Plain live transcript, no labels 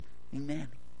Amen.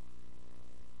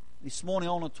 This morning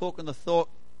I want to talk on the thought,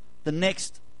 the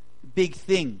next big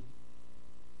thing.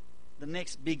 The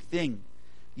next big thing.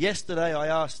 Yesterday I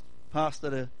asked Pastor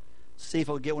to see if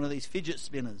I could get one of these fidget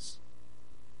spinners.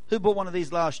 Who bought one of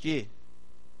these last year?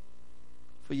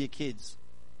 For your kids.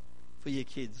 For your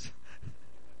kids.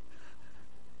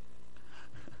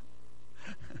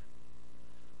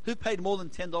 Who paid more than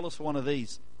 $10 for one of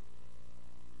these?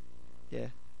 Yeah.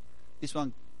 This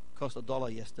one cost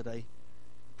 $1 yesterday.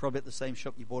 Probably at the same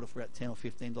shop you bought it for about $10 or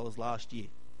 $15 last year.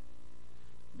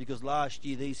 Because last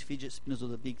year these fidget spinners were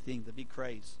the big thing, the big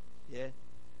craze. Yeah.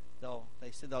 They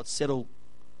said they'd settle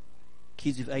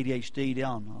kids with ADHD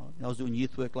down. I was doing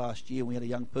youth work last year and we had a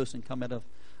young person come out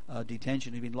of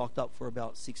detention who'd been locked up for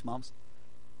about 6 months.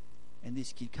 And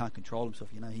this kid can't control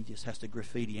himself, he just has to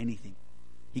graffiti anything.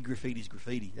 He graffitis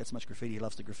graffiti. That's how much graffiti he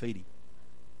loves to graffiti.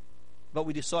 But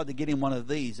we decided to get him one of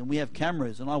these, and we have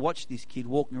cameras, and I watched this kid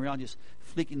walking around just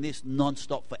flicking this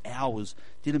non-stop for hours.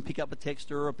 Didn't pick up a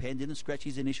texter or a pen, didn't scratch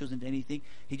his initials into anything.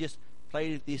 He just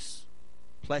played with this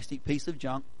plastic piece of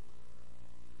junk,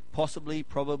 possibly,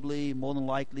 probably, more than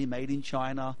likely made in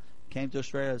China, came to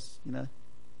Australia,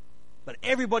 But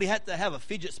everybody had to have a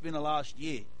fidget spinner last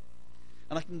year.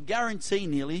 And I can guarantee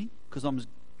nearly, because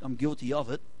I'm guilty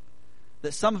of it,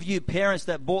 that some of you parents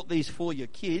that bought these for your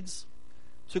kids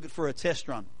took it for a test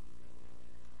run.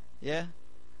 Yeah?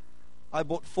 I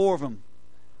bought 4 of them.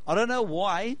 I don't know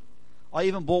why. I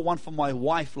even bought one for my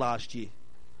wife last year.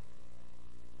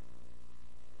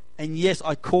 And yes,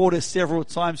 I caught her several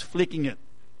times flicking it.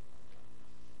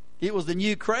 It was the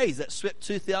new craze that swept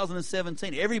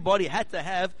 2017. Everybody had to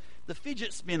have the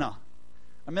fidget spinner.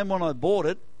 I remember when I bought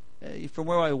it, from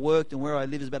where I worked and where I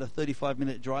live is about a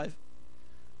 35-minute drive.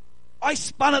 I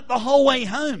spun it the whole way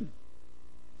home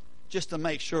just to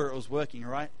make sure it was working,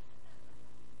 right?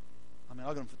 I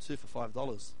got them for 2 for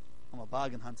 $5. I'm a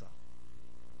bargain hunter.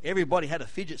 Everybody had a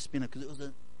fidget spinner because it was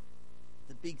the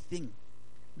big thing.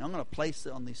 Now I'm going to place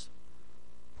it on this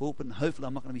pulpit and hopefully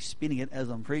I'm not going to be spinning it as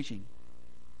I'm preaching.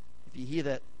 If you hear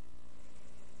that,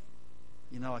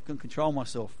 I couldn't control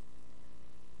myself.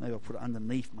 Maybe I'll put it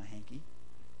underneath my hanky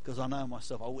because I know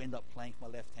myself I will end up playing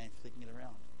with my left hand, flicking it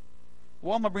around.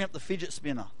 Why am I bringing up the fidget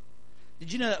spinner?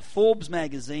 Did you know that Forbes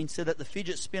magazine said that the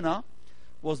fidget spinner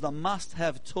was the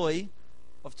must-have toy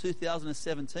of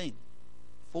 2017?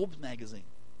 Forbes magazine.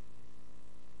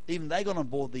 Even they got on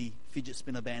board the fidget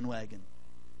spinner bandwagon.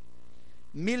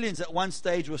 Millions at one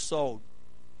stage were sold.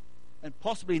 And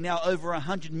possibly now over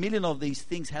 100 million of these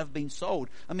things have been sold.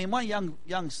 My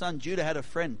young son Judah had a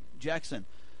friend, Jackson,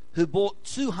 who bought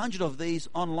 200 of these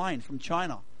online from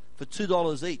China for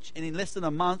 $2 each. And in less than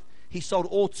a month, he sold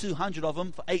all 200 of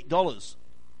them for $8.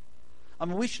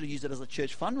 We should have used it as a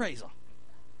church fundraiser.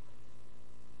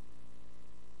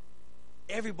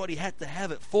 Everybody had to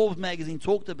have it. Forbes magazine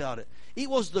talked about it. It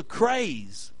was the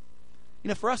craze.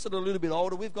 For us that are a little bit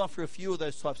older, we've gone through a few of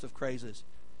those types of crazes.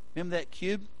 Remember that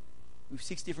cube with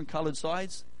 6 different coloured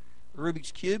sides?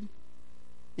 Rubik's Cube?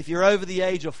 If you're over the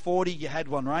age of 40, you had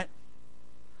one, right?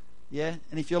 Yeah?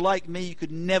 And if you're like me, you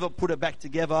could never put it back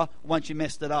together once you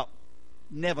messed it up.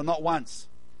 Never, not once.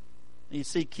 And you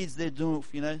see kids there doing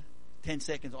it, 10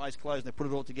 seconds, eyes closed, and they put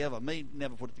it all together. Me,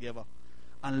 never put it together.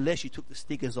 Unless you took the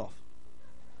stickers off.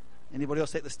 Anybody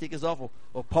else take the stickers off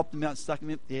or popped them out and stuck them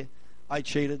in? Yeah, I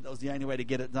cheated. That was the only way to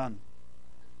get it done.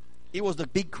 It was the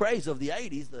big craze of the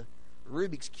 80s, the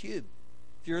Rubik's Cube.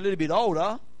 If you're a little bit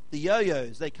older, the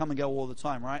yo-yos, they come and go all the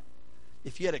time, right?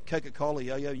 If you had a Coca-Cola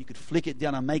yo-yo, you could flick it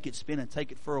down and make it spin and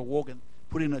take it for a walk and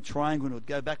put it in a triangle and it would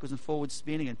go backwards and forwards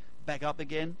spinning and back up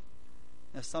again.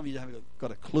 Now, some of you haven't got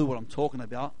a clue what I'm talking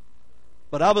about.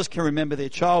 But others can remember their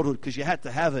childhood because you had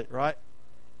to have it, right?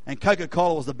 And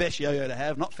Coca-Cola was the best yo-yo to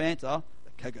have. Not Fanta,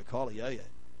 but Coca-Cola yo-yo.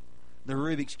 The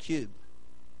Rubik's Cube.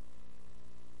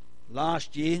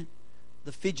 Last year,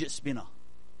 the fidget spinner.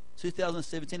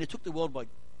 2017, it took the world by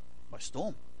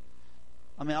storm.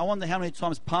 I wonder how many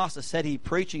times Pastor sat here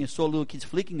preaching and saw little kids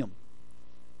flicking them.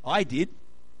 I did.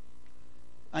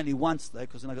 Only once, though,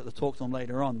 because then I got to talk to them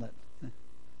later on that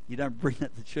you don't bring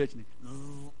that to church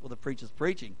while the preacher's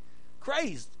preaching.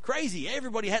 Crazy.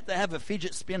 Everybody had to have a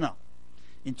fidget spinner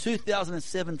in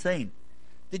 2017.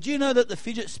 Did you know that the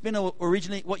fidget spinner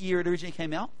what year it originally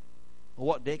came out? Or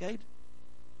what decade?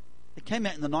 It came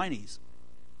out in the 90s.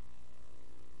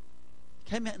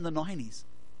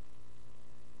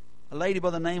 A lady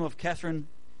by the name of Catherine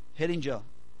Hedinger,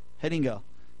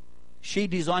 she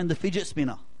designed the fidget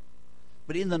spinner.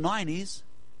 But in the 90s,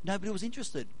 nobody was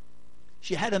interested.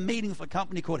 She had a meeting with a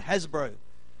company called Hasbro.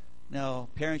 Now,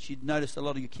 parents, you'd notice a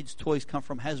lot of your kids' toys come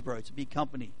from Hasbro. It's a big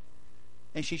company.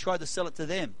 And she tried to sell it to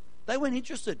them. They weren't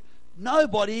interested.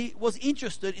 Nobody was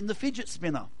interested in the fidget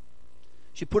spinner.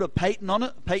 She put a patent on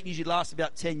it. A patent usually lasts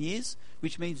about 10 years,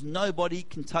 which means nobody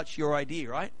can touch your idea,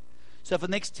 right? So for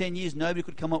the next 10 years, nobody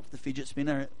could come up with the fidget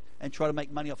spinner and try to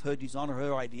make money off her design or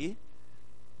her idea.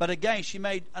 But again, she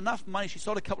made enough money. She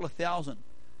sold a couple of thousand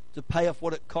to pay off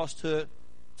what it cost her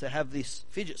to have this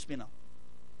fidget spinner.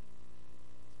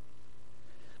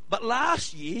 But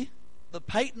last year, the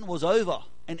patent was over,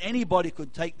 and anybody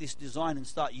could take this design and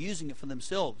start using it for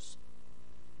themselves.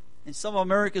 And some of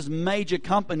America's major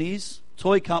companies,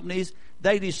 toy companies,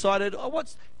 they decided,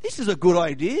 this is a good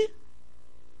idea.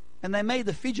 And they made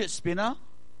the fidget spinner,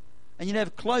 and you'd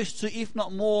have close to, if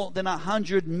not more than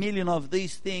 100 million of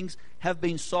these things have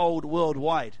been sold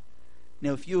worldwide.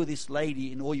 Now, if you were this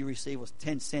lady and all you received was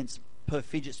 10 cents per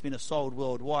fidget spinner sold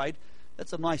worldwide,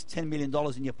 that's a nice $10 million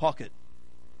in your pocket.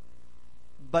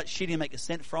 But she didn't make a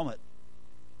cent from it.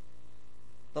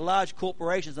 The large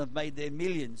corporations have made their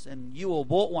millions, and you all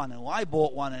bought one, and I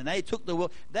bought one, and they took the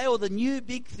world. They were the new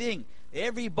big thing.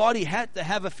 Everybody had to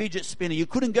have a fidget spinner. You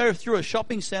couldn't go through a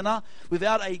shopping center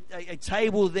without a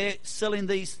table there selling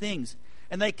these things.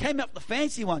 And they came up with the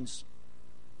fancy ones.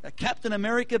 A Captain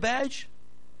America badge,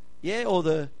 or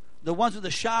the ones with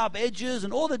the sharp edges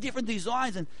and all the different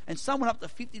designs, and some went up to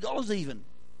 $50 even.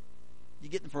 You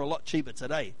get them for a lot cheaper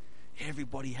today.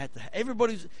 Everybody had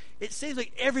to. It seems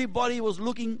like everybody was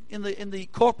looking in the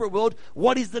corporate world.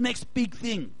 What is the next big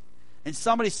thing? And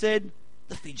somebody said,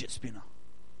 the fidget spinner.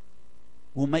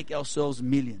 We'll make ourselves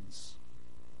millions.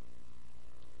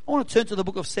 I want to turn to the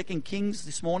book of 2 Kings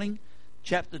this morning,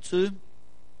 chapter 2.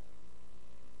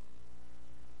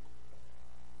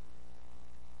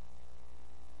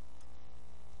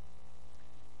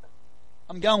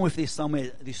 I'm going with this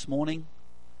somewhere this morning.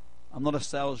 I'm not a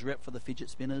sales rep for the fidget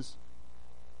spinners.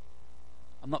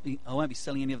 I won't be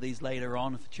selling any of these later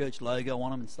on with a church logo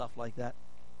on them and stuff like that.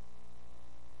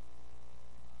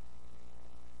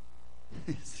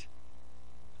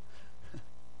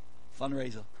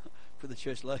 Fundraiser for the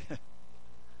church logo.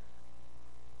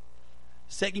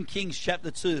 2 Kings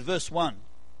chapter 2 verse 1.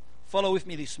 Follow with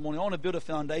me this morning. I want to build a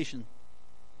foundation.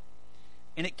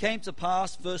 And it came to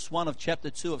pass, verse 1 of chapter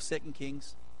 2 of 2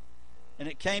 Kings, and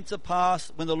it came to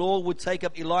pass when the Lord would take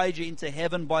up Elijah into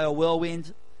heaven by a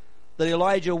whirlwind, that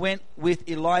Elijah went with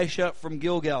Elisha from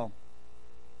Gilgal.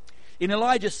 And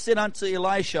Elijah said unto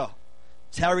Elisha,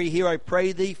 Tarry here, I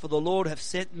pray thee, for the Lord hath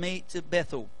sent me to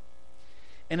Bethel.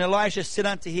 And Elisha said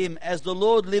unto him, As the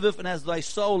Lord liveth and as thy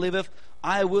soul liveth,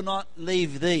 I will not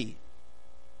leave thee.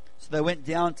 So they went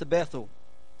down to Bethel.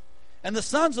 And the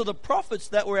sons of the prophets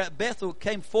that were at Bethel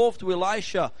came forth to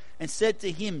Elisha and said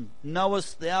to him,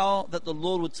 Knowest thou that the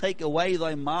Lord will take away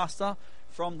thy master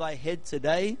from thy head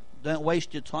today? Don't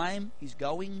waste your time. He's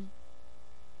going.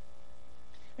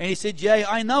 And he said, Yea,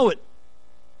 I know it,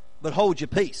 but hold your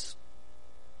peace.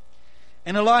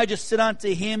 And Elijah said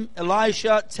unto him,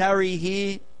 Elisha, tarry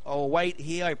here, or wait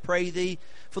here, I pray thee,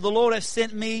 for the Lord hath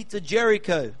sent me to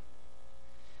Jericho.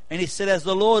 And he said, As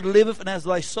the Lord liveth and as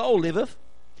thy soul liveth,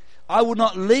 I will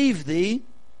not leave thee.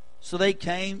 So they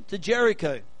came to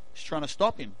Jericho. He's trying to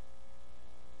stop him.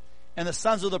 And the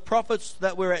sons of the prophets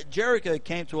that were at Jericho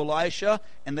came to Elisha,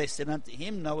 and they said unto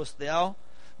him, Knowest thou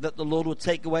that the Lord will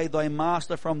take away thy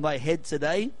master from thy head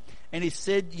today? And he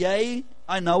said, Yea,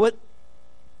 I know it.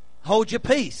 Hold your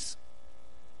peace.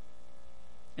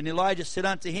 And Elijah said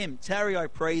unto him, Tarry, I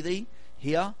pray thee,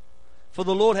 here, for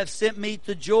the Lord hath sent me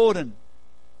to Jordan.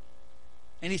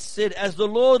 And he said, As the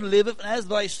Lord liveth, and as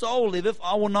thy soul liveth,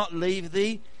 I will not leave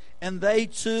thee. And they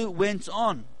two went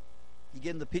on. You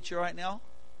getting the picture right now?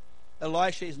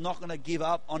 Elisha is not going to give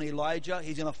up on Elijah.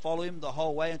 He's going to follow him the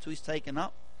whole way until he's taken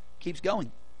up. Keeps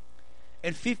going.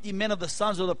 And 50 men of the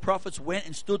sons of the prophets went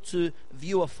and stood to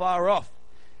view afar off.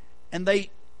 And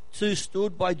they two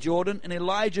stood by Jordan. And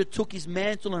Elijah took his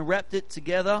mantle and wrapped it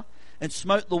together and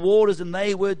smote the waters, and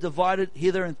they were divided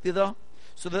hither and thither,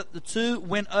 so that the two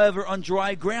went over on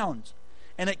dry ground.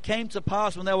 And it came to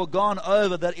pass when they were gone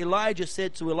over that Elijah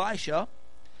said to Elisha,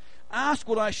 Ask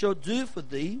what I shall do for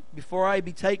thee before I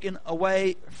be taken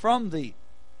away from thee.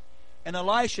 And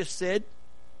Elisha said,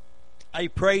 I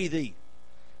pray thee,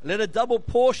 let a double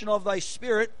portion of thy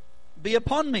spirit be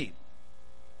upon me.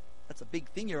 That's a big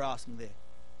thing you're asking there.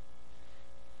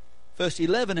 Verse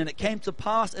 11, And it came to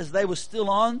pass as they were still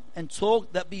on and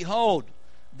talked, that behold,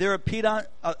 there appeared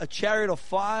a chariot of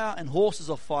fire and horses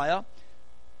of fire,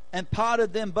 and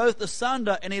parted them both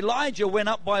asunder, and Elijah went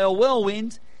up by a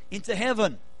whirlwind into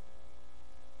heaven.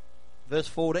 Verse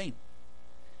 14,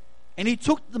 And he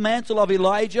took the mantle of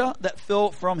Elijah that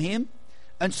fell from him,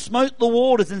 and smote the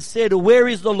waters, and said, Where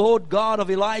is the Lord God of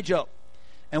Elijah?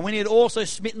 And when he had also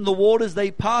smitten the waters,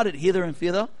 they parted hither and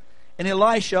thither, and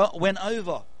Elisha went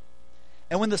over.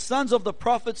 And when the sons of the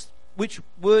prophets which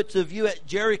were to view at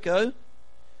Jericho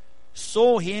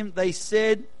saw him, they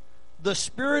said, the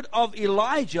spirit of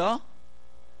Elijah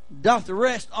doth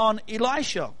rest on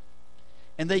Elisha.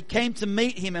 And they came to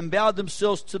meet him and bowed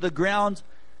themselves to the ground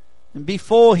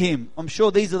before him. I'm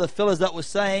sure these are the fellas that were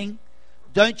saying,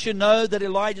 don't you know that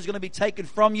Elijah is going to be taken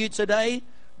from you today?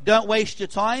 Don't waste your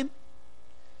time.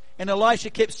 And Elisha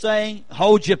kept saying,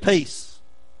 hold your peace.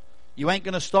 You ain't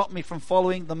going to stop me from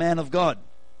following the man of God.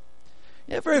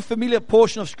 Yeah, a very familiar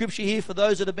portion of scripture here for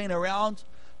those that have been around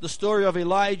the story of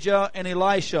Elijah and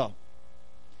Elisha.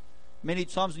 Many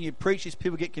times when you preach this,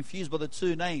 people get confused by the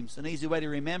two names. An easy way to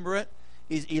remember it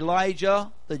is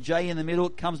Elijah, the J in the middle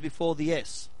comes before the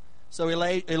S. So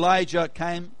Elijah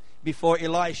came before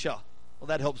Elisha. Well,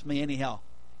 that helps me anyhow.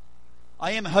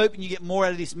 I am hoping you get more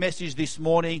out of this message this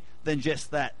morning than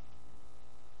just that.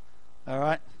 All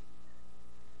right?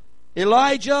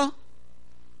 Elijah,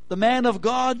 the man of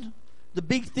God, the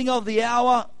big thing of the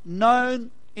hour,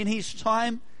 known in his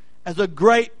time as a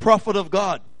great prophet of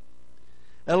God.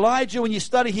 Elijah, when you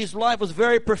study his life, was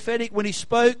very prophetic when he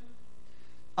spoke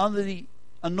under the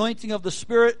anointing of the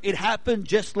Spirit. It happened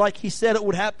just like he said it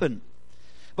would happen.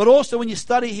 But also when you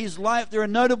study his life, there are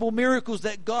notable miracles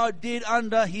that God did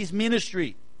under his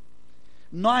ministry.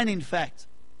 9, in fact,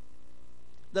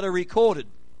 that are recorded.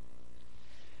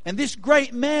 And this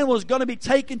great man was going to be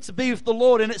taken to be with the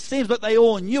Lord, and it seems like they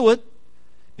all knew it,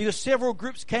 because several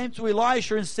groups came to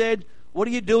Elisha and said, what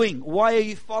are you doing? Why are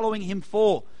you following him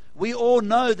for? We all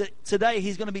know that today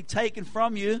he's going to be taken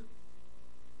from you.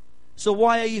 So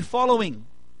why are you following?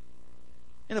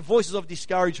 In the voices of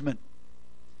discouragement,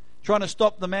 trying to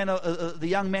stop the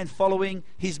young man following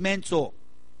his mentor.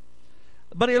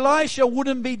 But Elisha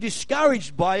wouldn't be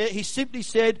discouraged by it. He simply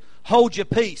said, hold your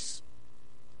peace.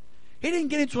 He didn't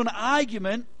get into an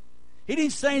argument. He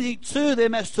didn't say anything to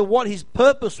them as to what his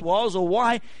purpose was or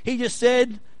why. He just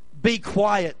said, be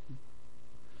quiet.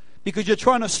 Because you're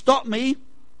trying to stop me,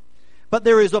 but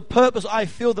there is a purpose I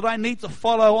feel that I need to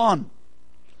follow on.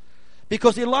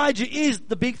 Because Elijah is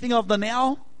the big thing of the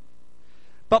now,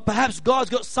 but perhaps God's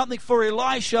got something for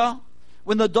Elisha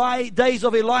when the days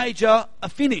of Elijah are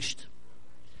finished.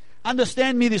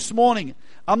 Understand me this morning.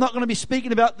 I'm not going to be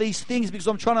speaking about these things because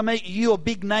I'm trying to make you a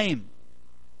big name.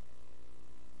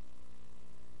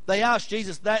 They asked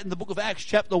Jesus that in the book of Acts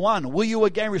chapter 1. Will you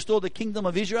again restore the kingdom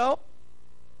of Israel?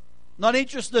 Not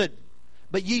interested.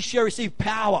 But ye shall receive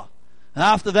power. And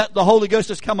after that, the Holy Ghost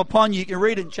has come upon you. You can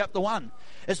read it in chapter 1.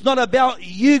 It's not about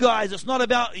you guys. It's not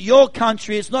about your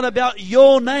country. It's not about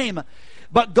your name.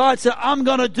 But God said, I'm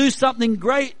going to do something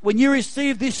great. When you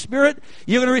receive this Spirit,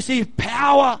 you're going to receive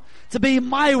power to be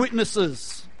my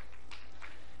witnesses.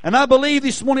 And I believe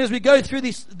this morning as we go through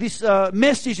this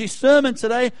message, this sermon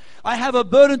today, I have a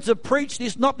burden to preach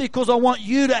this, not because I want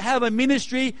you to have a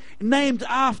ministry named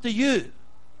after you.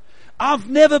 I've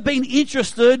never been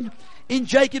interested in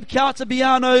Jacob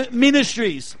Caltabiano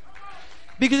Ministries.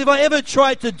 Because if I ever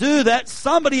tried to do that,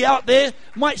 somebody out there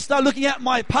might start looking at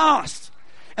my past.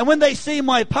 And when they see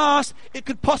my past, it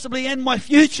could possibly end my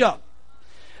future.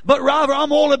 But rather,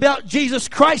 I'm all about Jesus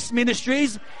Christ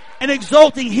Ministries and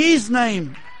exalting His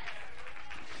name.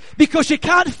 Because you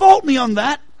can't fault me on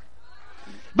that.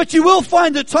 But you will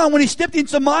find a time when He stepped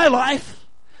into my life,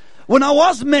 when I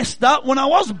was messed up, when I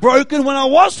was broken, when I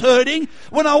was hurting,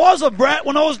 when I was a brat,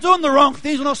 when I was doing the wrong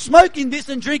things, when I was smoking this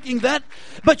and drinking that.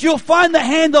 But you'll find the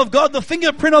hand of God, the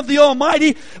fingerprint of the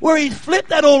Almighty, where He flipped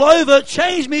that all over,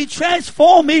 changed me,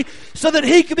 transformed me, so that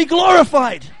He could be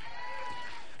glorified.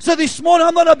 So this morning,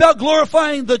 I'm not about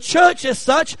glorifying the church as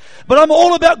such, but I'm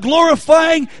all about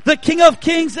glorifying the King of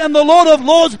Kings and the Lord of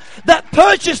Lords that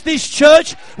purchased this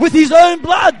church with His own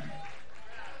blood.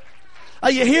 Are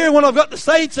you hearing what I've got to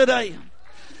say today?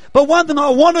 But one thing I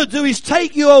want to do is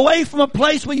take you away from a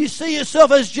place where you see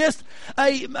yourself as just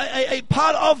a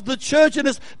part of the church and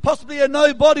as possibly a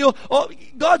nobody, or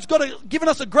God's given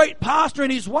us a great pastor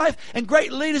and his wife and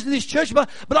great leaders in this church, but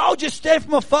I'll just stand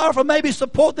from afar and maybe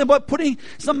support them by putting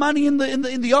some money in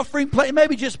the offering plate,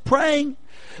 maybe just praying.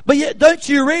 But yet, don't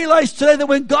you realize today that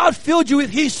when God filled you with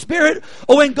His Spirit,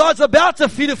 or when God's about to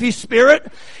fill you with His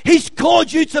Spirit, He's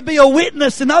called you to be a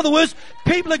witness. In other words,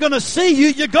 people are going to see you.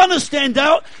 You're going to stand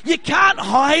out. You can't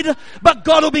hide, but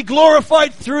God will be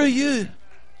glorified through you.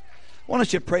 Why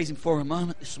don't you praise Him for a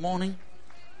moment this morning?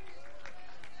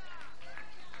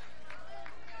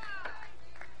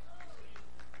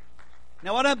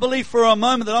 Now, I don't believe for a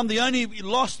moment that I'm the only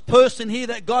lost person here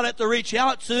that God had to reach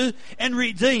out to and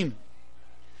redeem.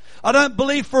 I don't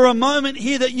believe for a moment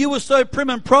here that you were so prim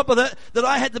and proper that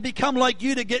I had to become like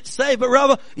you to get saved, but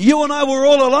rather you and I were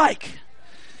all alike.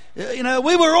 You know,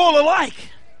 we were all alike.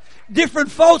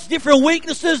 Different faults, different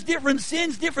weaknesses, different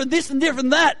sins, different this and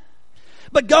different that.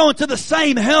 But going to the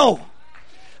same hell.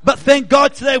 But thank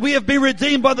God today we have been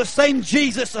redeemed by the same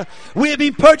Jesus. We have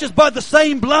been purchased by the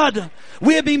same blood.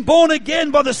 We have been born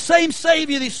again by the same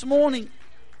Savior this morning.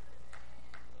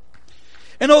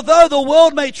 And although the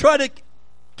world may try to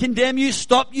condemn you,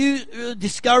 stop you,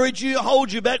 discourage you,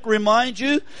 hold you back, remind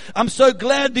you, I'm so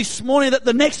glad this morning that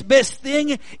the next best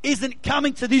thing isn't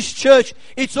coming to this church.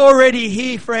 It's already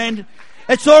here, friend.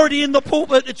 It's already in the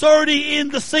pulpit. It's already in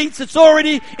the seats. It's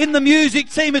already in the music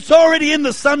team. It's already in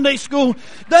the Sunday school.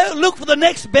 Don't look for the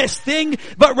next best thing,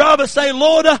 but rather say,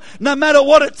 Lord, no matter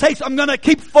what it takes, I'm going to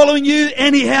keep following you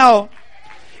anyhow.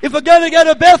 If we're going to go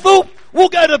to Bethel, we'll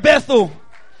go to Bethel.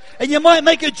 And you might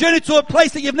make a journey to a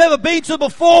place that you've never been to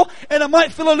before, and it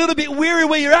might feel a little bit weary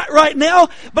where you're at right now.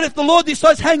 But if the Lord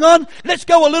decides, hang on, let's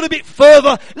go a little bit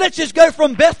further. Let's just go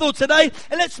from Bethel today,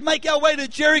 and let's make our way to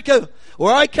Jericho.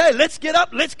 Or okay, let's get up,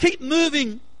 let's keep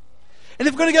moving. And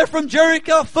if we're going to go from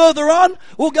Jericho further on,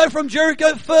 we'll go from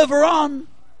Jericho further on.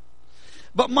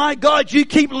 But my God, you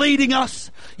keep leading us.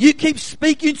 You keep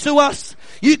speaking to us.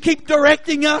 You keep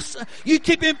directing us. You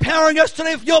keep empowering us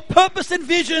today with your purpose and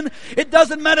vision. It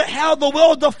doesn't matter how the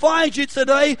world defines you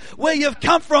today, where you've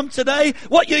come from today,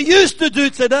 what you used to do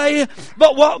today.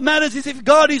 But what matters is if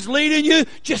God is leading you,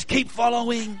 just keep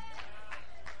following.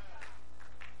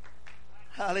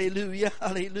 Hallelujah,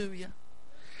 hallelujah.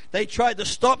 They tried to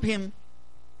stop him.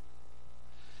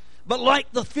 But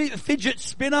like the fidget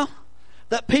spinner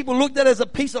that people looked at as a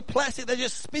piece of plastic that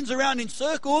just spins around in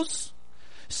circles,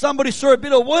 somebody saw a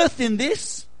bit of worth in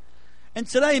this. And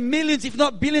today millions, if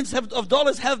not billions of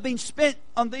dollars have been spent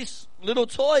on this little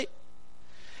toy.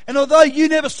 And although you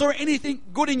never saw anything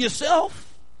good in yourself,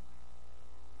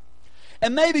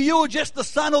 and maybe you're just the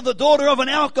son or the daughter of an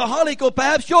alcoholic, or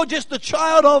perhaps you're just the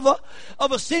child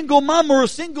of a single mum or a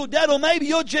single dad, or maybe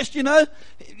you're just,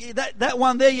 that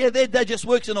one there, yeah, their dad just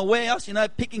works in a warehouse,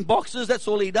 picking boxes, that's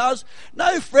all he does.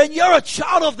 No, friend, you're a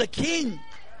child of the King.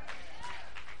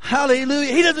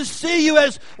 Hallelujah. He doesn't see you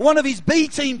as one of his B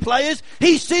team players.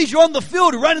 He sees you on the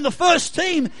field running the first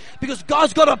team because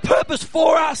God's got a purpose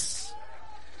for us.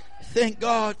 Thank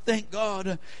God, thank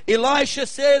God. Elisha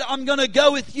said, I'm going to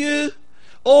go with you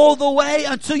all the way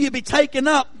until you be taken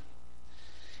up.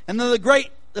 And then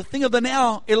the thing of the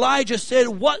now, Elijah said,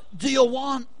 what do you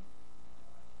want?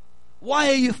 Why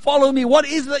are you following me? What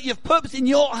is it that you've purposed in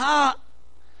your heart?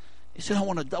 He said, I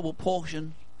want a double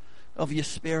portion of your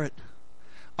spirit.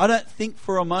 I don't think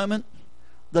for a moment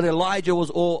that Elijah was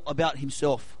all about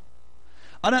himself.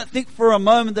 I don't think for a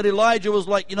moment that Elijah was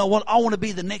like, you know what, I want to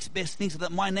be the next best thing so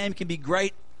that my name can be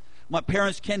great, my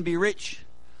parents can be rich,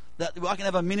 that I can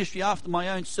have a ministry after my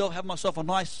own self, have myself a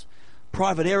nice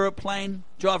private aeroplane,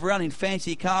 drive around in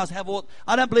fancy cars,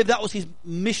 I don't believe that was his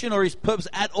mission or his purpose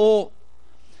at all.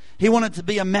 He wanted to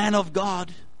be a man of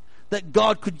God, that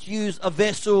God could use a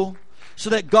vessel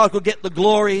so that God could get the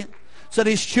glory, so that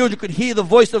his children could hear the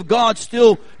voice of God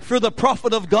still through the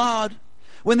prophet of God.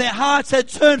 When their hearts had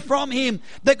turned from him,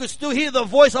 they could still hear the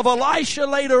voice of Elisha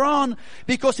later on,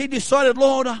 because he decided,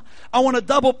 Lord, I want a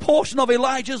double portion of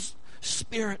Elijah's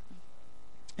spirit.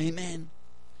 Amen.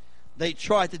 They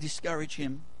tried to discourage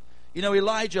him.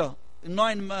 Elijah,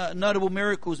 9 notable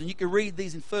miracles, and you can read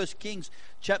these in 1 Kings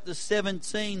chapter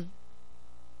 17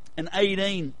 and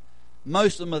 18.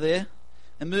 Most of them are there.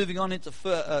 And moving on into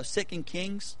 2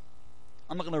 Kings.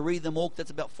 I'm not going to read them all, because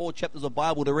that's about 4 chapters of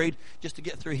Bible to read just to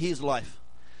get through his life.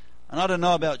 And I don't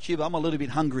know about you, but I'm a little bit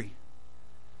hungry.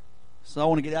 So I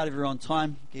want to get out of here on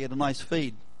time, get a nice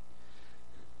feed.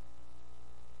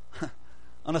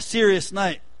 On a serious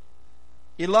note,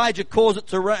 Elijah caused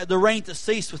the rain to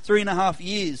cease for 3.5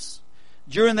 years.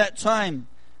 During that time,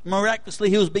 miraculously,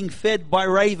 he was being fed by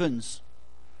ravens.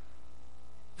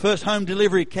 First home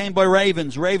delivery came by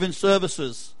ravens, raven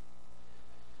services.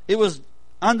 It was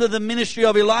under the ministry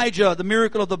of Elijah, the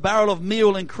miracle of the barrel of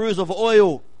meal and cruse of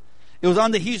oil. It was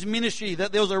under his ministry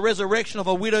that there was a resurrection of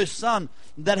a widow's son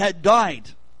that had died.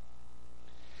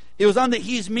 It was under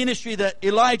his ministry that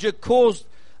Elijah called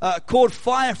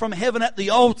fire from heaven at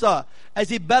the altar as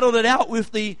he battled it out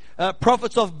with the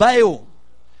prophets of Baal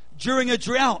during a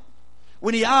drought.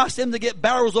 When he asked them to get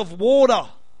barrels of water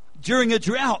during a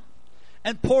drought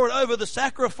and pour it over the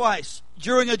sacrifice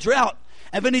during a drought.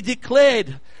 And then he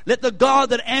declared, let the God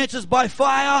that answers by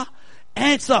fire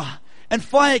answer. And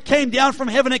fire came down from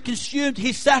heaven and consumed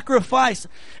his sacrifice.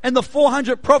 And the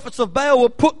 400 prophets of Baal were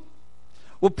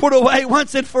put away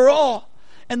once and for all.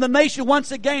 And the nation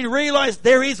once again realized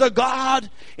there is a God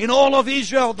in all of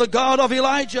Israel, the God of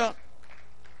Elijah.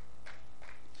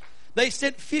 They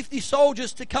sent 50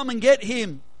 soldiers to come and get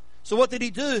him. So what did he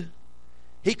do?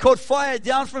 He caught fire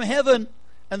down from heaven,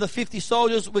 and the 50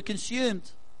 soldiers were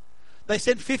consumed. They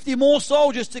sent 50 more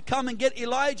soldiers to come and get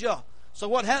Elijah. So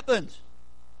what happened?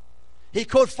 He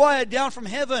caught fire down from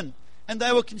heaven, and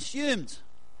they were consumed.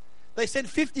 They sent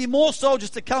 50 more soldiers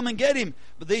to come and get him.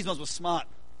 But these ones were smart.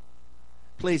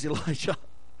 Please, Elijah,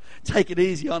 take it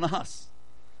easy on us.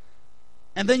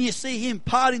 And then you see him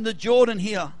parting the Jordan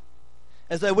here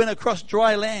as they went across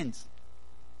dry land.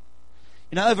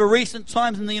 You know, over recent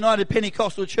times in the United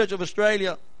Pentecostal Church of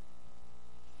Australia,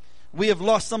 we have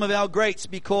lost some of our greats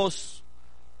because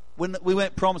when we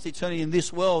weren't promised eternity in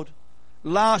this world.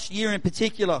 Last year in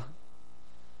particular,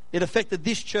 it affected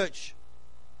this church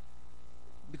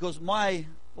because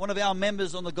one of our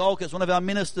members on the Gold Coast, one of our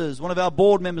ministers, one of our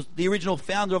board members, the original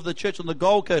founder of the church on the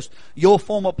Gold Coast, your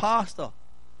former pastor,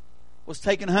 was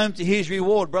taken home to his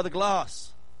reward, Brother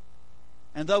Glass.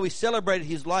 And though we celebrated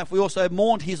his life, we also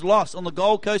mourned his loss on the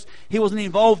Gold Coast. He wasn't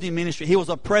involved in ministry. He was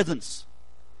a presence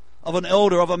of an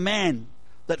elder, of a man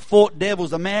that fought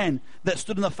devils, a man that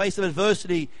stood in the face of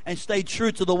adversity and stayed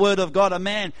true to the word of God, a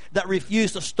man that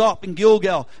refused to stop in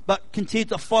Gilgal but continued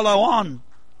to follow on.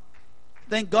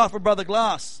 Thank God for Brother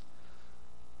Glass.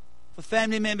 For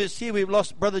family members here, we've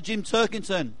lost Brother Jim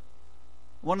Turkington,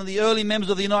 one of the early members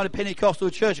of the United Pentecostal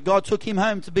Church. God took him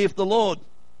home to be with the Lord.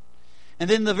 And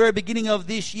then the very beginning of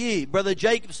this year, Brother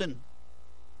Jacobson,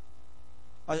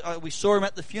 we saw him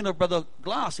at the funeral of Brother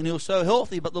Glass, and he was so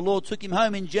healthy, but the Lord took him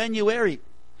home in January.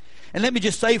 And let me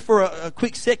just say for a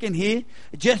quick second here,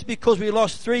 just because we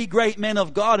lost 3 great men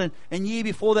of God and year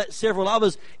before that several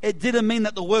others, it didn't mean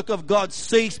that the work of God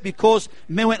ceased because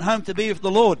men went home to be with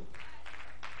the Lord.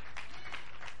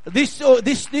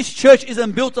 This church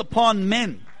isn't built upon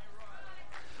men.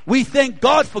 We thank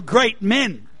God for great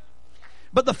men.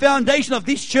 But the foundation of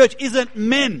this church isn't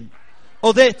men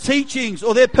or their teachings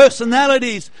or their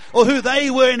personalities or who they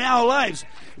were in our lives.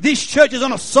 This church is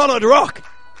on a solid rock.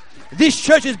 This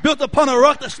church is built upon a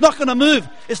rock that's not going to move.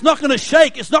 It's not going to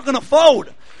shake. It's not going to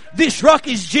fold. This rock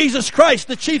is Jesus Christ,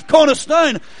 the chief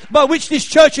cornerstone by which this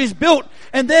church is built.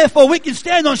 And therefore we can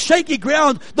stand on shaky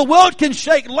ground. The world can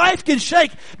shake. Life can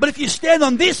shake. But if you stand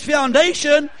on this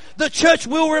foundation, the church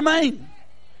will remain.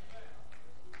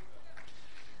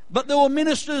 But there were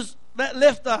ministers that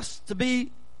left us to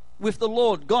be with the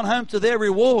Lord, gone home to their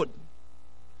reward.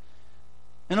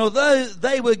 And although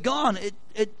they were gone,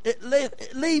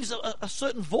 it leaves a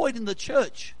certain void in the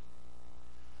church.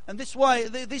 And this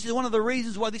is one of the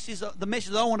reasons why this is the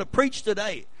message I want to preach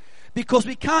today. Because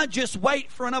we can't just wait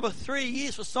for another 3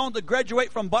 years for someone to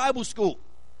graduate from Bible school.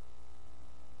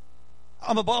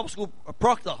 I'm a Bible school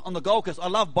proctor on the Gold Coast. I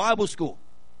love Bible school.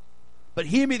 But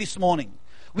hear me this morning.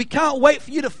 We can't wait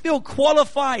for you to feel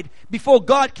qualified before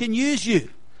God can use you.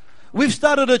 We've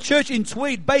started a church in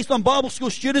Tweed based on Bible school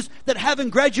students that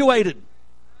haven't graduated.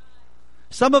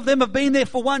 Some of them have been there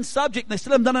for one subject and they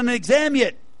still haven't done an exam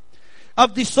yet.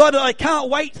 I've decided I can't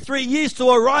wait 3 years to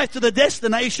arrive to the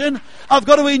destination. I've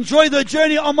got to enjoy the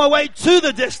journey on my way to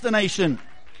the destination.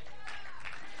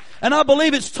 And I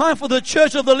believe it's time for the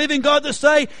church of the living God to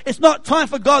say, it's not time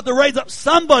for God to raise up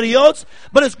somebody else,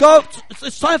 but it's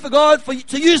time for God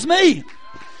to use me.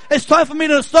 It's time for me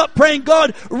to stop praying,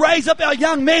 God, raise up our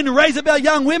young men, raise up our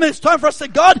young women. It's time for us to say,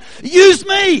 God, use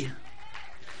me.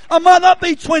 I might not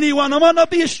be 21, I might not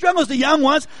be as strong as the young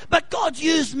ones, but God,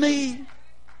 use me.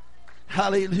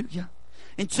 Hallelujah.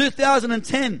 In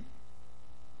 2010,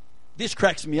 this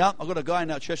cracks me up. I've got a guy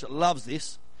in our church that loves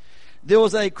this. There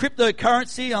was a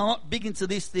cryptocurrency, I'm not big into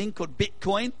this thing, called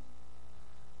Bitcoin.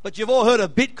 But you've all heard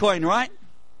of Bitcoin, right?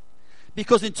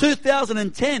 Because in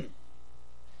 2010,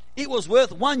 it was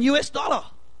worth $1.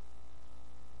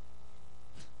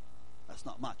 That's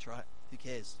not much, right? Who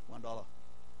cares? $1. If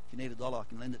you need $1, I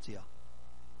can lend it to you.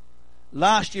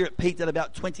 Last year it peaked at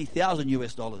about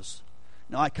 $20,000.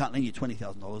 Now I can't lend you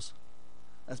 $20,000.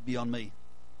 That's beyond me.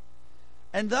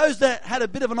 And those that had a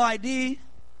bit of an idea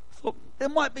thought there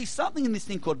might be something in this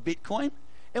thing called Bitcoin.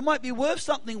 It might be worth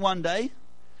something one day.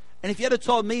 And if you had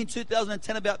told me in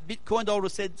 2010 about Bitcoin, I would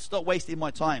have said, stop wasting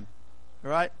my time.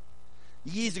 All right?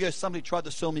 Years ago, somebody tried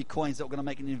to sell me coins that were going to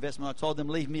make an investment. I told them,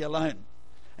 leave me alone.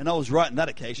 And I was right on that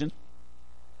occasion.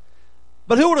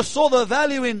 But who would have saw the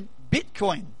value in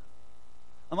Bitcoin?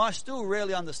 And I still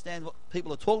rarely understand what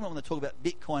people are talking about when they talk about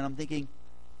Bitcoin. I'm thinking,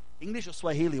 English or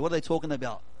Swahili? What are they talking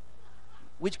about?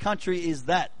 Which country is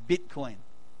that, Bitcoin?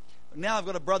 Now I've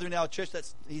got a brother in our church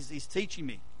he's teaching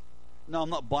me. No, I'm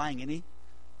not buying any.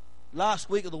 Last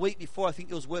week or the week before, I think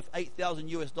it was worth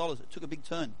 $8,000. It took a big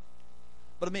turn.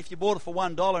 But I mean, if you bought it for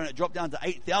 $1 and it dropped down to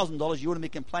 $8,000, you wouldn't be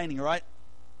complaining, right?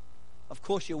 Of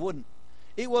course you wouldn't.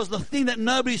 It was the thing that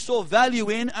nobody saw value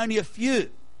in, only a few.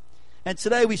 And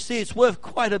today we see it's worth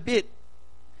quite a bit.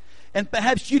 And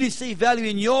perhaps you didn't see value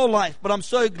in your life, but I'm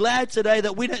so glad today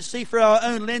that we don't see through our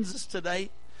own lenses today.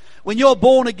 When you're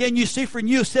born again, you see through a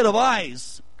new set of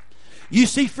eyes. You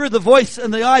see through the voice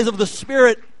and the eyes of the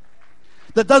Spirit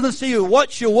that doesn't see you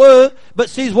what you were, but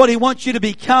sees what He wants you to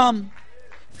become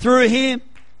through Him.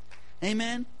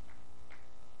 Amen.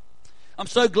 I'm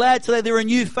so glad today there are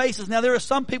new faces. Now, there are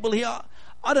some people here,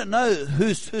 I don't know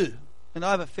who's who, and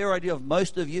I have a fair idea of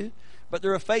most of you, but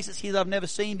there are faces here that I've never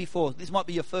seen before. This might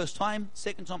be your first time,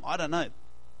 second time, I don't know.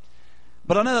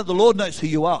 But I know that the Lord knows who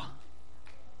you are.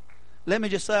 Let me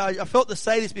just say, I felt to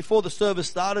say this before the service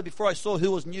started, before I saw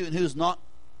who was new and who's not.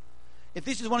 If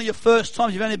this is one of your first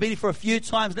times, you've only been here for a few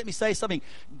times, let me say something.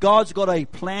 God's got a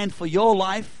plan for your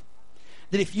life,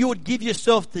 that if you would give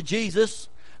yourself to Jesus,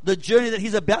 the journey that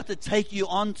He's about to take you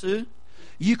onto,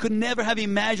 you could never have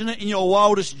imagined it in your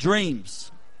wildest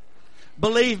dreams.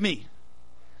 Believe me,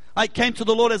 I came to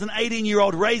the Lord as an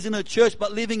 18-year-old, raised in a church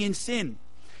but living in sin.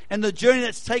 And the journey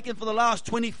that's taken for the last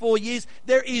 24 years,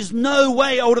 there is no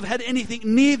way I would have had anything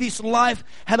near this life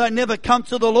had I never come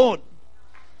to the Lord.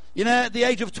 You know, at the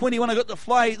age of 21, I got to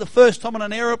fly the first time on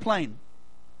an aeroplane.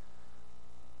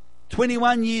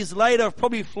 21 years later, I've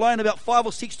probably flown about 5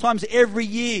 or 6 times every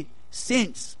year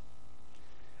since.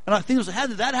 And I think, how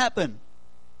did that happen?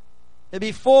 And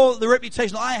before, the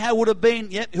reputation I had would have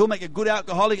been, yep, he'll make a good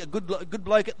alcoholic, a good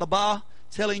bloke at the bar,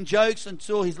 telling jokes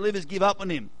until his livers give up on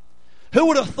him. Who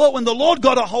would have thought when the Lord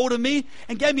got a hold of me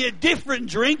and gave me a different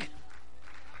drink,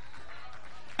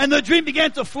 and the drink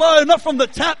began to flow, not from the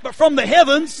tap, but from the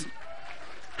heavens,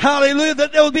 hallelujah,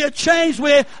 that there would be a change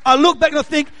where I look back and I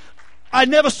think, I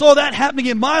never saw that happening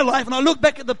in my life. And I look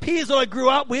back at the peers that I grew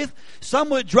up with. Some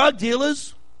were drug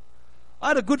dealers. I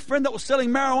had a good friend that was selling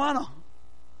marijuana.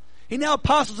 He now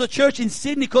pastors a church in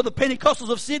Sydney called the Pentecostals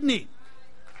of Sydney.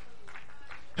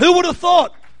 Who would have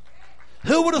thought?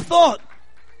 Who would have thought?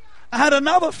 I had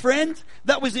another friend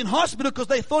that was in hospital because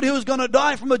they thought he was going to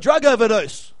die from a drug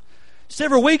overdose.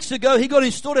 Several weeks ago, he got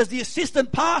installed as the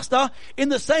assistant pastor in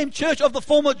the same church of the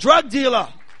former drug dealer.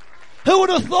 Who would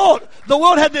have thought? The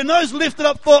world had their nose lifted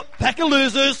up, thought, pack of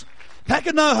losers, pack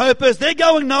of no-hopers, they're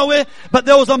going nowhere. But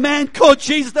there was a man called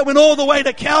Jesus that went all the way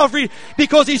to Calvary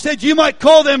because He said, you might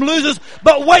call them losers,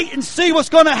 but wait and see what's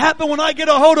going to happen when I get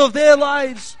a hold of their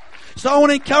lives. So I want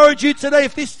to encourage you today,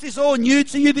 if this is all new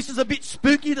to you, this is a bit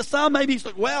spooky to some, maybe it's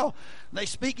like, wow, they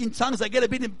speak in tongues, they get a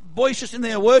bit boisterous in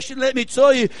their worship. Let me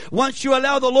tell you, once you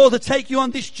allow the Lord to take you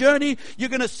on this journey, you're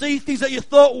going to see things that you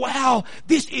thought, wow,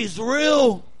 this is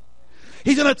real.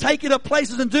 He's going to take you to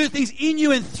places and do things in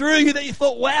you and through you that you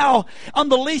thought, wow, I'm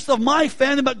the least of my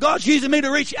family, but God's using me to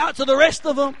reach out to the rest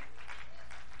of them.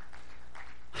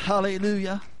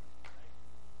 Hallelujah.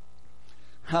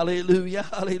 Hallelujah.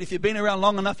 Hallelujah. If you've been around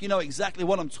long enough, you know exactly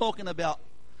what I'm talking about.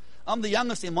 I'm the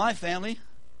youngest in my family,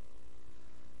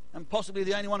 and possibly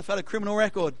the only one who's had a criminal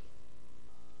record.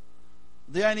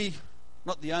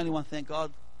 Not the only one, thank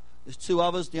God. There's 2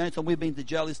 others. The only time we've been to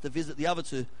jail is to visit the other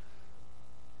 2.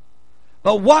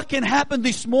 But what can happen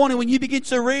this morning when you begin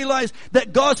to realize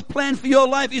that God's plan for your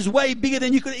life is way bigger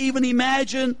than you could even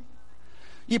imagine?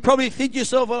 You probably think to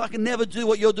yourself, well, I can never do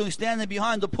what you're doing, standing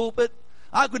behind the pulpit.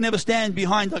 I could never stand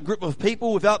behind a group of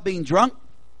people without being drunk.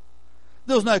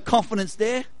 There was no confidence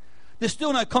there. There's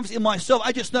still no confidence in myself.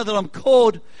 I just know that I'm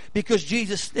called because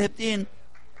Jesus stepped in.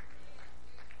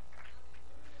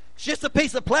 It's just a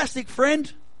piece of plastic,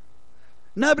 friend.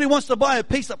 Nobody wants to buy a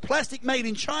piece of plastic made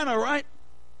in China, right?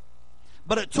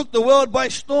 But it took the world by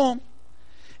storm.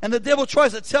 And the devil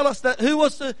tries to tell us that who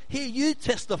wants to hear you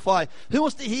testify? Who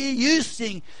wants to hear you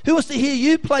sing? Who wants to hear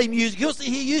you play music? Who wants to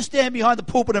hear you stand behind the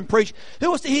pulpit and preach? Who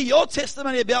wants to hear your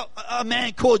testimony about a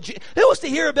man called Jesus? Who wants to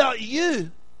hear about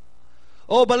you?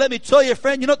 Oh, but let me tell you,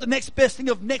 friend, you're not the next best thing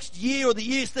of next year or the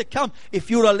years to come. If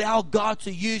you would allow God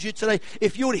to use you today,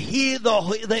 if you would hear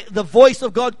the voice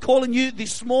of God calling you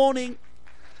this morning,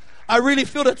 I really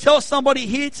feel to tell somebody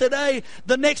here today,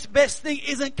 the next best thing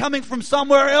isn't coming from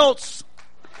somewhere else.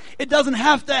 It doesn't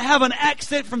have to have an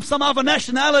accent from some other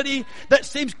nationality that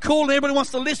seems cool and everybody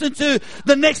wants to listen to.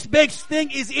 The next best thing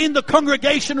is in the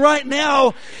congregation right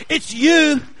now. It's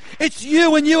you. It's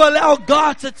you when you allow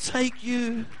God to take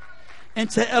you and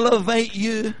to elevate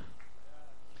you.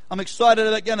 I'm excited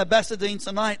about going to Bassadine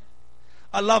tonight.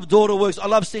 I love Daughter Works. I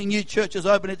love seeing new churches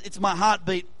open. It's my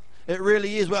heartbeat. It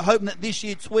really is. We're hoping that this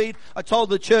year, Tweed, I told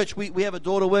the church, we have a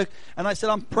daughter work, and I said,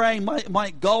 I'm praying,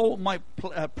 my goal, my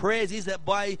prayers is that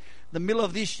by the middle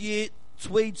of this year,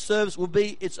 Tweed service will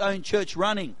be its own church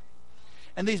running.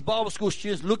 And these Bible school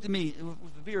students looked at me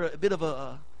with a bit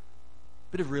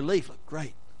of relief. Like,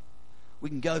 great. We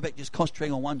can go back just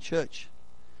concentrating on one church.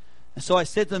 And so I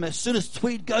said to them, as soon as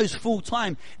Tweed goes full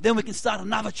time, then we can start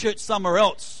another church somewhere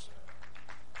else.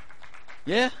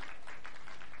 Yeah?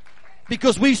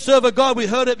 Because we serve a God, we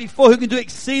heard it before, who can do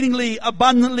exceedingly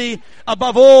abundantly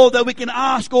above all that we can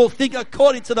ask or think,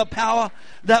 according to the power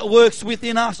that works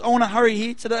within us. I want to hurry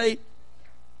here today.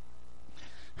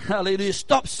 Hallelujah.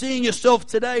 Stop seeing yourself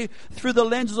today through the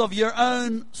lenses of your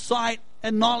own sight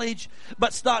and knowledge,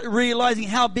 but start realizing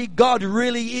how big God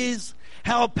really is,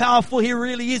 how powerful He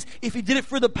really is. If He did it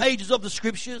through the pages of the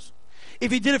Scriptures,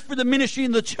 if He did it through the ministry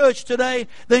in the church today,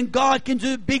 then God can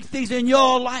do big things in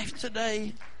your life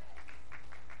today.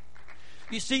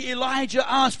 You see, Elijah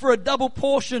asked for a double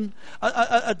portion,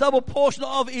 a double portion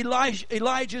of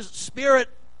Elijah's spirit.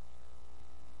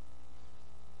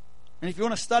 And if you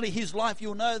want to study his life,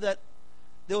 you'll know that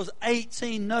there was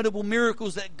 18 notable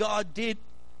miracles that God did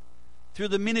through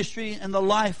the ministry and the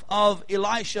life of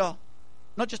Elisha.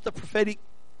 Not just the prophetic,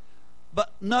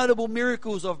 but notable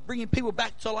miracles of bringing people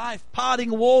back to life,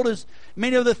 parting waters.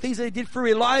 Many of the things that He did through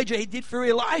Elijah, He did through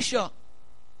Elisha.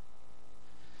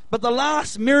 But the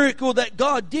last miracle that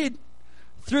God did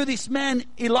through this man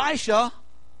Elisha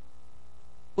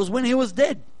was when he was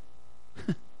dead.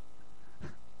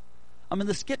 I mean,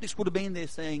 the skeptics would have been there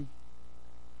saying,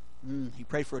 he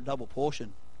prayed for a double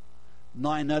portion.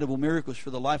 9 notable miracles for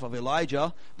the life of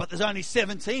Elijah, but there's only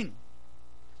 17.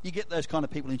 You get those kind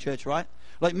of people in church, right?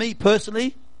 Like me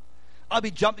personally, I'd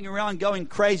be jumping around going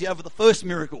crazy over the first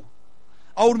miracle.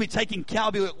 I wouldn't be taking cow,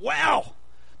 I'd be like, wow,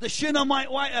 the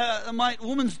Shunammite my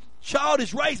woman's child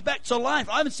is raised back to life.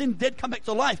 I haven't seen dead come back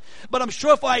to life, but I'm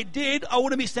sure if I did, I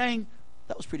wouldn't be saying,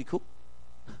 that was pretty cool.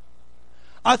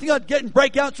 I think I'd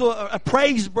break out to a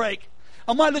praise break.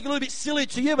 I might look a little bit silly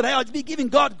to you, but hey, I'd be giving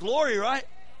God glory, right?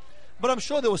 But I'm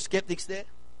sure there were skeptics there.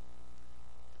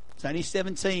 It's only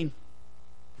 17.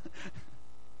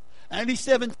 Only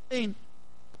 17.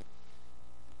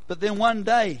 But then one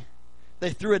day, they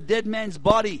threw a dead man's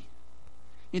body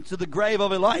into the grave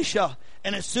of Elisha,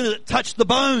 and as soon as it touched the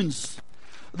bones,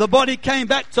 the body came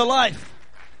back to life.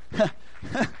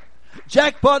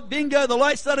 Jackpot, bingo, the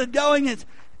light started going. It's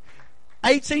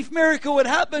 18th miracle had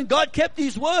happened. God kept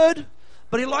His word,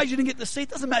 but Elijah didn't get to see it.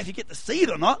 Doesn't matter if you get to see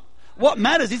it or not. What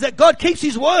matters is that God keeps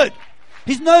His word.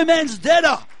 He's no man's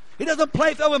debtor. He doesn't play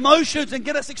with our emotions and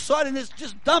get us excited and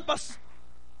just dump us.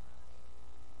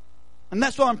 And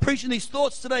that's why I'm preaching these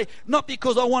thoughts today, not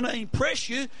because I want to impress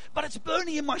you, but it's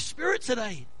burning in my spirit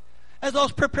today. As I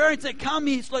was preparing to come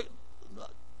here, it's like,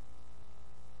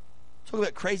 talk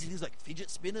about crazy things like fidget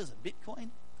spinners and Bitcoin.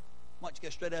 Might just go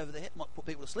straight over the head, might put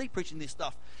people to sleep preaching this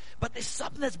stuff. But there's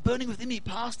something that's burning within me,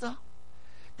 Pastor,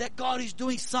 that God is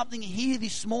doing something here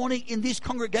this morning in this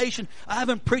congregation. I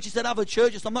haven't preached this at other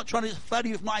churches. I'm not trying to flatter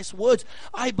you with nice words.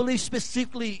 I believe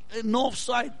specifically in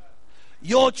Northside,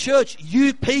 your church,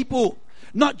 you people,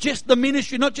 not just the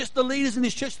ministry, not just the leaders in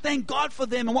this church. Thank God for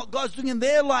them and what God's doing in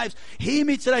their lives. Hear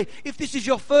me today. If this is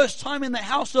your first time in the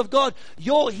house of God,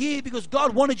 you're here because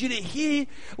God wanted you to hear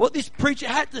what this preacher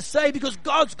had to say, because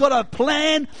God's got a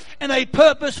plan and a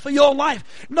purpose for your life,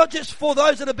 not just for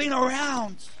those that have been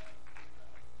around.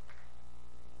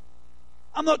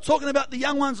 I'm not talking about the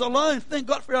young ones alone. Thank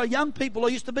God for our young people. I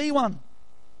used to be one.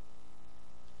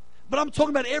 But I'm talking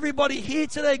about everybody here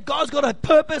today. God's got a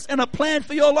purpose and a plan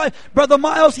for your life. Brother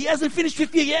Miles, He hasn't finished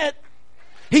with you yet.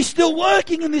 He's still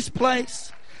working in this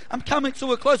place. I'm coming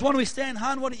to a close. Why don't we stand?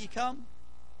 Han, why don't you come?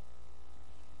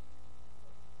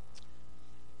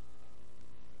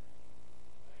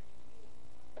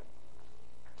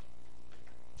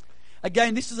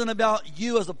 Again, this isn't about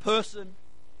you as a person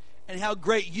and how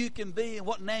great you can be and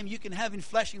what name you can have in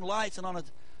flashing lights and on a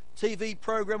TV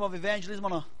program of evangelism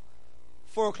on a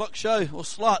 4 o'clock show or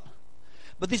slot.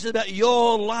 But this is about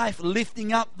your life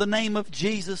lifting up the name of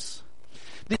Jesus.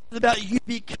 This is about you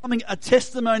becoming a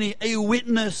testimony, a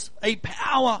witness, a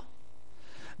power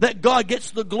that God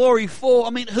gets the glory for. I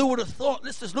mean, who would have thought,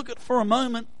 let's just look at for a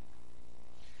moment,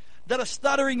 that a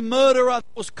stuttering murderer that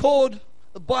was called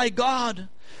by God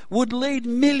would lead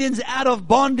millions out of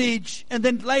bondage and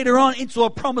then later on into a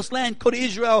promised land called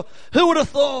Israel. Who would have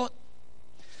thought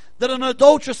that an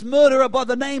adulterous murderer by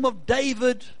the name of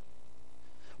David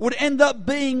would end up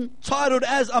being titled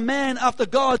as a man after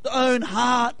God's own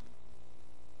heart?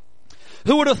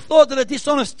 Who would have thought that a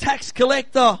dishonest tax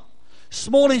collector,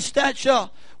 small in stature,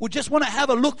 would just want to have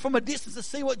a look from a distance to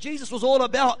see what Jesus was all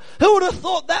about. Who would have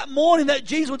thought that morning that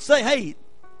Jesus would say, hey,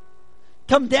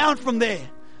 come down from there.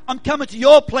 I'm coming to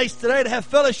your place today to have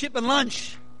fellowship and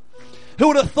lunch. Who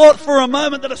would have thought for a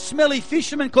moment that a smelly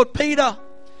fisherman called Peter,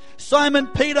 Simon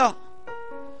Peter,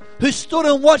 who stood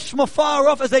and watched from afar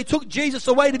off as they took Jesus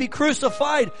away to be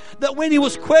crucified, that when he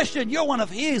was questioned, you're one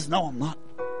of his. No, I'm not.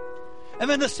 And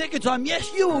then the second time,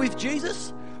 yes, you were with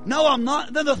Jesus. No, I'm not.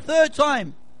 And then the third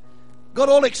time, got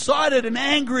all excited and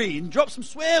angry and dropped some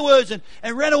swear words and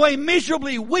ran away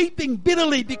miserably, weeping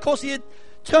bitterly because he had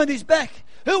turned his back.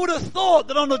 Who would have thought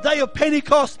that on the day of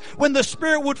Pentecost, when the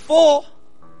Spirit would fall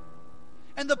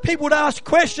and the people would ask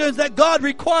questions, that God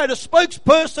required a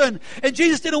spokesperson, and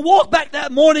Jesus didn't walk back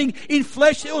that morning in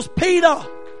flesh. It was Peter.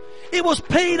 It was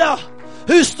Peter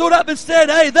who stood up and said,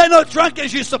 hey, they're not drunk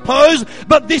as you suppose,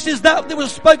 but this is that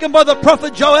was spoken by the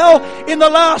prophet Joel. In the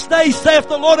last days, saith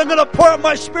the Lord, I'm going to pour out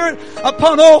my Spirit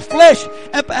upon all flesh.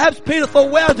 And perhaps Peter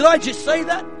thought, wow, did I just say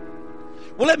that?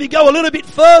 Well, let me go a little bit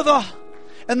further.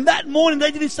 And that morning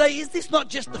they didn't say, is this not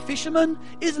just the fisherman?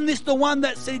 Isn't this the one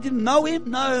that said he didn't know him?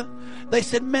 No. They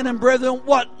said, men and brethren,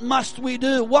 what must we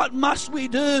do? What must we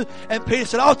do? And Peter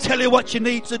said, I'll tell you what you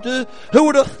need to do. Who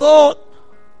would have thought?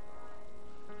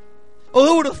 Or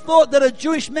who would have thought that a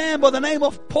Jewish man by the name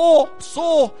of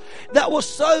Saul, that was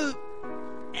so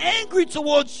angry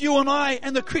towards you and I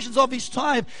and the Christians of his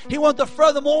time, he wanted to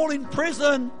throw them all in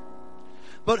prison.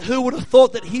 But who would have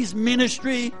thought that his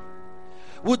ministry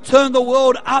would turn the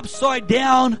world upside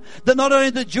down, that not only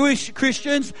the Jewish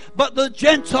Christians, but the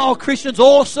Gentile Christians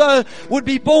also would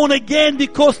be born again,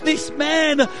 because this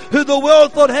man who the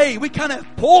world thought, hey, we can't have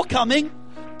Paul coming,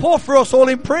 Paul threw us all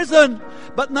in prison.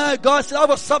 But no, God said, I've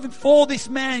got something for this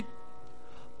man,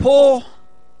 Paul.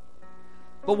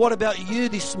 But what about you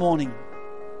this morning?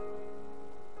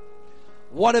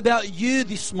 What about you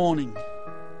this morning?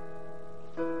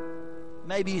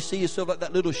 Maybe you see yourself like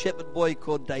that little shepherd boy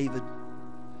called David,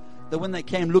 that when they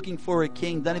came looking for a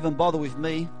king, don't even bother with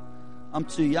me. I'm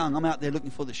too young. I'm out there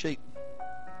looking for the sheep.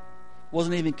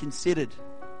 Wasn't even considered.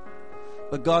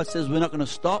 But God says, we're not going to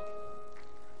stop.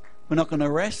 We're not going to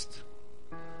rest.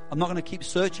 I'm not going to keep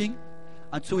searching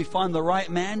until we find the right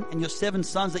man. And your 7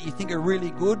 sons that you think are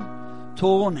really good,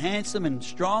 tall and handsome and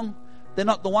strong, they're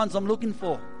not the ones I'm looking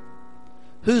for.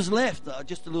 Who's left?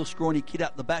 Just a little scrawny kid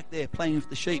out the back there playing with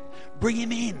the sheep. Bring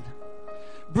him in.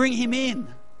 Bring him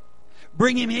in.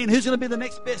 Bring him in. Who's going to be the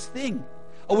next best thing?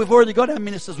 Oh, we've already got our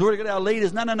ministers. We've already got our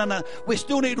leaders. No. We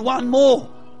still need one more.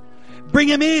 Bring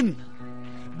him in.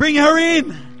 Bring her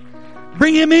in.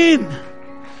 Bring him in.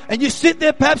 And you sit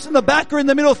there perhaps in the back or in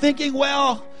the middle thinking,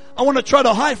 well, I want to try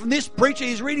to hide from this preacher.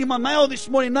 He's reading my mail this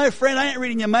morning. No, friend, I ain't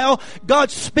reading your mail.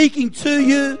 God's speaking to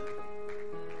you.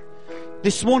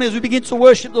 This morning as we begin to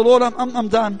worship the Lord, I'm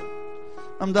done.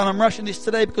 I'm done. I'm rushing this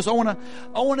today because I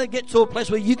want to get to a place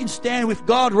where you can stand with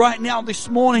God right now this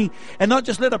morning and not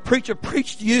just let a preacher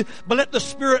preach to you, but let the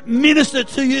Spirit minister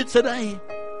to you today.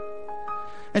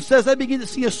 And so as they begin to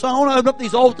sing a song, I want to open up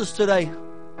these altars today.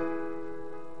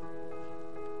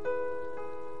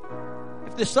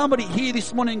 If there's somebody here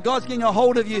this morning, God's getting a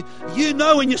hold of you, you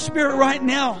know in your spirit right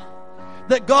now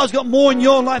that God's got more in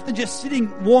your life than just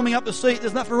sitting, warming up the seat.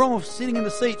 There's nothing wrong with sitting in the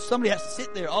seat. Somebody has to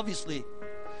sit there, obviously.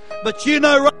 But you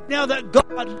know right now that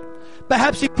God,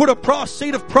 perhaps He put a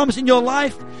seed of promise in your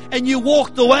life and you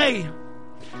walked away.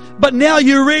 But now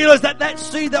you realize that that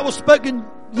seed that was spoken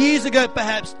years ago,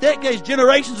 perhaps decades,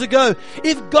 generations ago,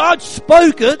 if God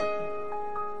spoke it,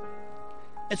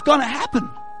 it's going to happen.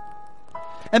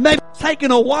 And maybe it's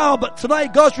taken a while, but today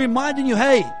God's reminding you,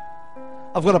 hey,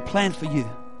 I've got a plan for you.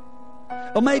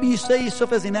 Or maybe you see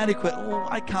yourself as inadequate. Oh,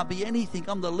 I can't be anything.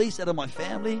 I'm the least out of my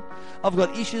family. I've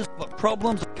got issues, I've got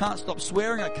problems. I can't stop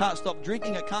swearing. I can't stop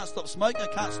drinking. I can't stop smoking. I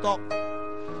can't stop.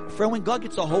 Friend, when God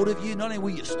gets a hold of you, not only will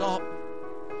you stop,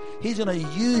 He's going to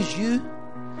use you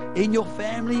in your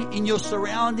family, in your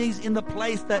surroundings, in the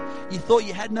place that you thought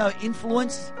you had no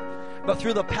influence. But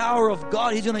through the power of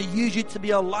God, He's going to use you to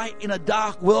be a light in a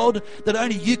dark world that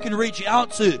only you can reach out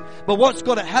to. But what's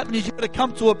got to happen is you've got to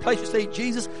come to a place where you say,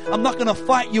 Jesus, I'm not going to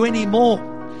fight you anymore.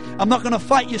 I'm not going to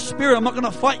fight your spirit. I'm not going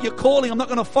to fight your calling. I'm not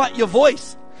going to fight your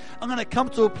voice. I'm going to come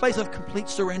to a place of complete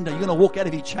surrender. You're going to walk out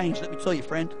of here changed. Let me tell you,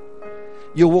 friend.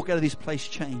 You'll walk out of this place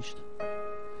changed.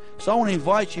 So I want to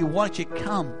invite you, why don't you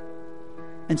come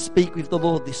and speak with the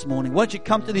Lord this morning? Why don't you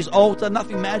come to this altar?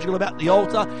 Nothing magical about the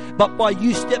altar, but by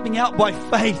you stepping out by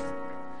faith